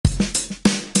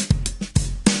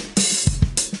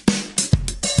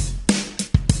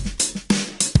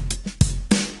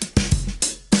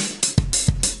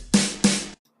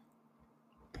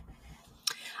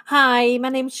Hi, my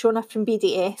name's Shona from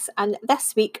BDS, and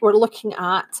this week we're looking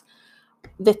at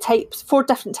the four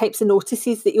different types of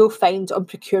notices that you'll find on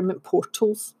procurement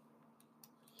portals.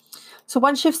 So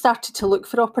once you've started to look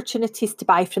for opportunities to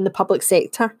buy from the public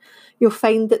sector, you'll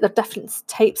find that there are different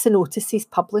types of notices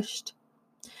published.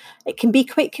 It can be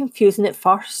quite confusing at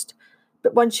first,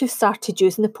 but once you've started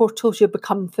using the portals, you'll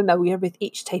become familiar with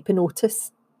each type of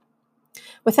notice.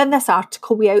 Within this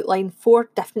article, we outline four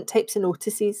different types of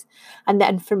notices and the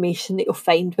information that you'll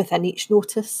find within each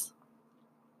notice.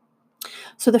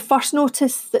 So the first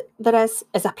notice that there is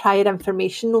a prior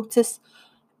information notice,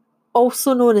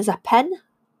 also known as a PIN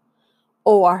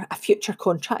or a future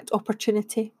contract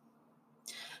opportunity.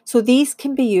 So these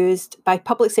can be used by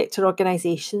public sector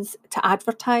organisations to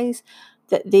advertise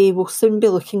that they will soon be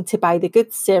looking to buy the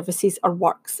goods, services or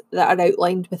works that are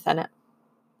outlined within it.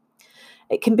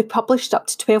 It can be published up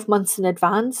to 12 months in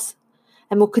advance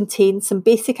and will contain some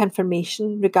basic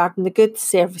information regarding the goods,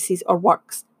 services or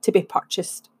works to be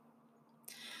purchased.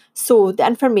 So the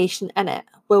information in it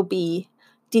will be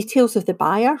details of the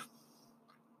buyer,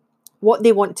 what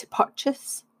they want to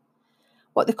purchase,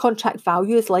 what the contract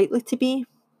value is likely to be,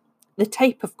 the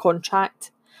type of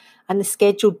contract, and the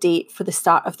scheduled date for the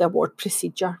start of the award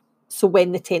procedure, so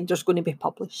when the tender is going to be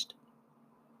published.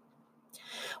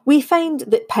 We find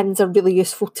that PINs are really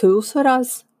useful tools for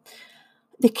us.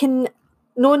 They can,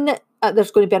 knowing that there's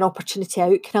going to be an opportunity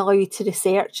out, can allow you to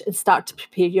research and start to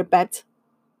prepare your bid.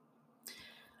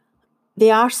 They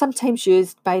are sometimes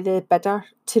used by the bidder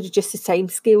to reduce the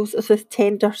timescales of the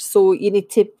tender, so you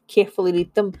need to carefully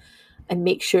read them and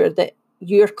make sure that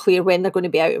you're clear when they're going to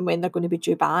be out and when they're going to be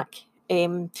due back,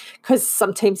 because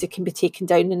sometimes it can be taken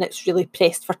down and it's really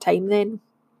pressed for time then.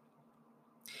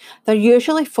 They're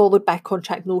usually followed by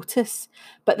contract notice,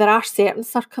 but there are certain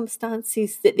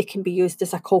circumstances that they can be used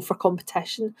as a call for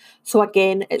competition. So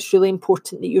again, it's really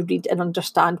important that you read and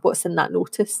understand what's in that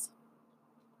notice.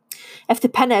 If the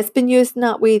PIN has been used in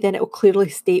that way, then it will clearly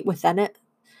state within it,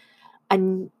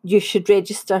 and you should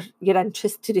register your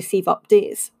interest to receive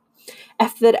updates.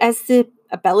 If there is the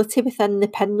ability within the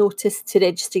PIN notice to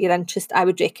register your interest, I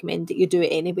would recommend that you do it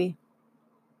anyway.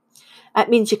 It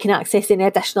means you can access any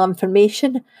additional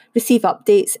information, receive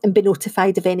updates, and be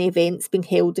notified of any events being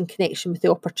held in connection with the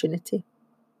opportunity.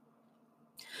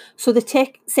 So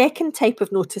the second type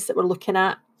of notice that we're looking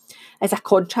at is a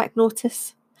contract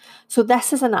notice. So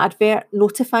this is an advert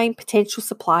notifying potential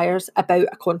suppliers about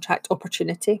a contract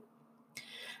opportunity,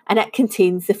 and it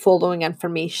contains the following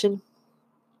information: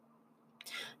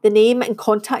 the name and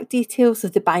contact details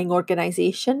of the buying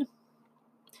organisation,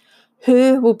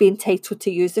 who will be entitled to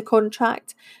use the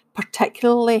contract,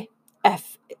 particularly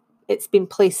if it's been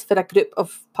placed for a group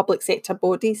of public sector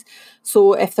bodies,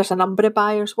 so if there's a number of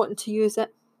buyers wanting to use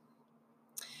it,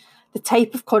 the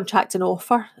type of contract and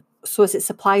offer, so is it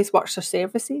supplies, works or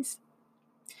services,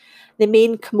 the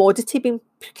main commodity being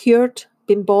procured,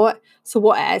 being bought, so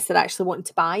what it is they're actually wanting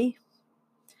to buy,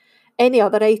 any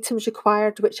other items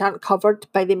required which aren't covered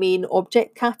by the main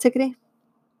object category,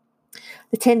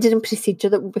 the tendering procedure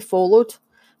that will be followed,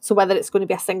 so whether it's going to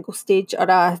be a single stage or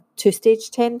a two-stage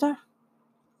tender,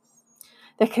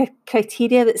 the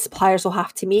criteria that suppliers will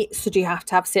have to meet, so do you have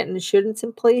to have certain insurance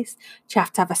in place, do you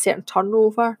have to have a certain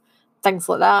turnover, things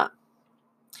like that,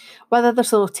 whether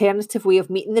there's an alternative way of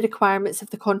meeting the requirements of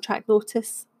the contract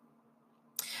notice,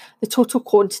 the total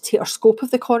quantity or scope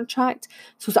of the contract,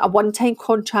 so is it a one-time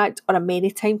contract or a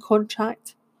many-time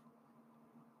contract,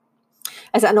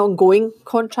 is it an ongoing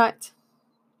contract?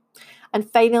 And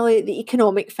finally, the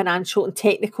economic, financial and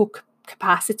technical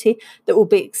capacity that will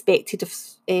be expected of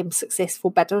successful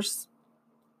bidders.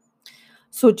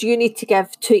 So do you need to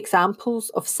give 2 examples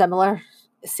of similar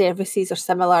services or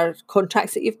similar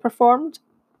contracts that you've performed?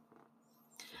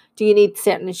 Do you need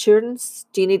certain insurance?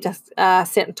 Do you need a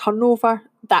certain turnover?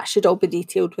 That should all be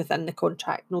detailed within the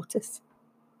contract notice.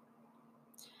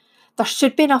 There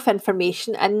should be enough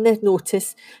information in the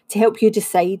notice to help you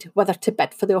decide whether to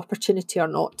bid for the opportunity or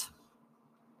not.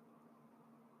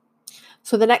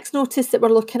 So the next notice that we're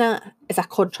looking at is a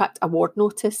contract award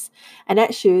notice, and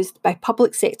it's used by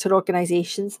public sector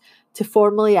organisations to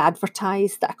formally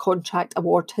advertise that a contract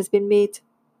award has been made.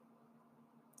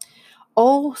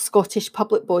 All Scottish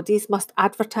public bodies must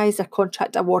advertise their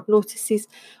contract award notices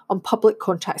on Public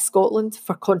Contract Scotland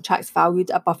for contracts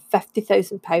valued above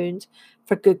 £50,000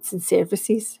 for goods and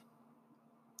services.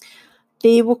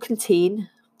 They will contain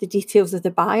the details of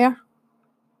the buyer,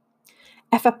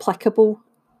 if applicable,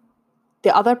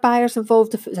 the other buyers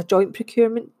involved if it was a joint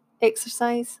procurement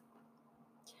exercise,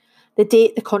 the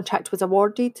date the contract was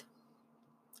awarded,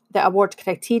 the award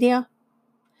criteria,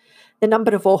 the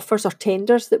number of offers or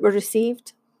tenders that were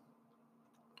received,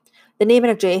 the name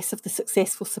and address of the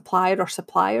successful supplier or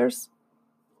suppliers,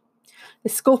 the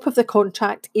scope of the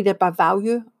contract either by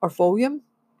value or volume,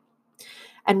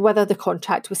 and whether the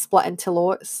contract was split into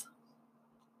lots.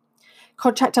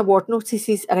 Contract award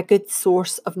notices are a good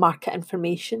source of market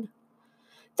information.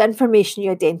 The information you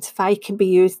identify can be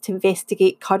used to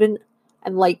investigate current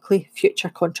and likely future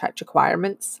contract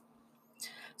requirements.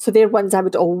 So they're ones I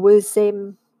would always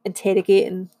interrogate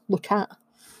and look at.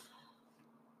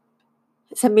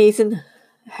 It's amazing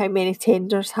how many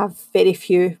tenders have very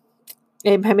few,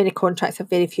 how many contracts have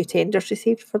very few tenders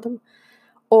received for them.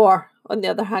 Or, on the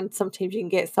other hand, sometimes you can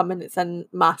get some and it's a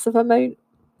massive amount.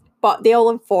 But they all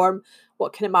inform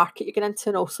what kind of market you're going into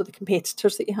and also the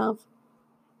competitors that you have.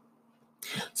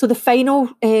 So the final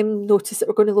notice that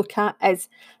we're going to look at is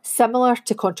similar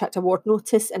to contract award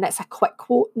notice, and it's a quick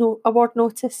quote award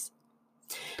notice.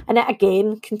 And it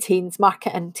again contains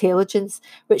market intelligence,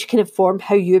 which can inform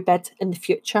how you bid in the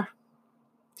future.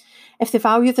 If the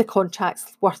value of the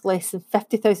contract's worth less than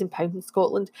 £50,000 in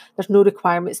Scotland, there's no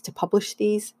requirements to publish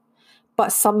these,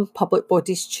 but some public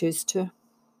bodies choose to.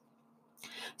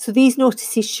 So these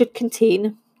notices should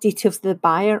contain details of the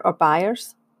buyer or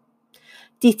buyers,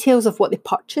 details of what they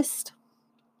purchased,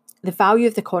 the value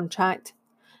of the contract,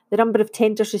 the number of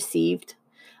tenders received,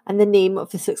 and the name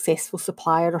of the successful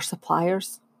supplier or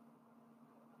suppliers.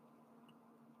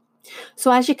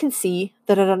 So as you can see,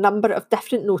 there are a number of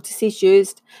different notices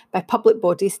used by public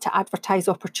bodies to advertise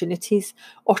opportunities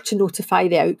or to notify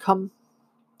the outcome.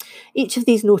 Each of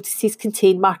these notices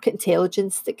contain market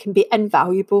intelligence that can be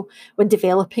invaluable when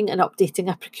developing and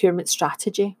updating a procurement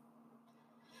strategy.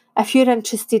 If you're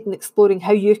interested in exploring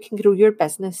how you can grow your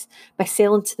business by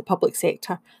selling to the public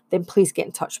sector, then please get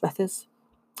in touch with us.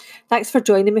 Thanks for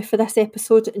joining me for this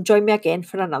episode and join me again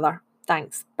for another.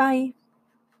 Thanks. Bye.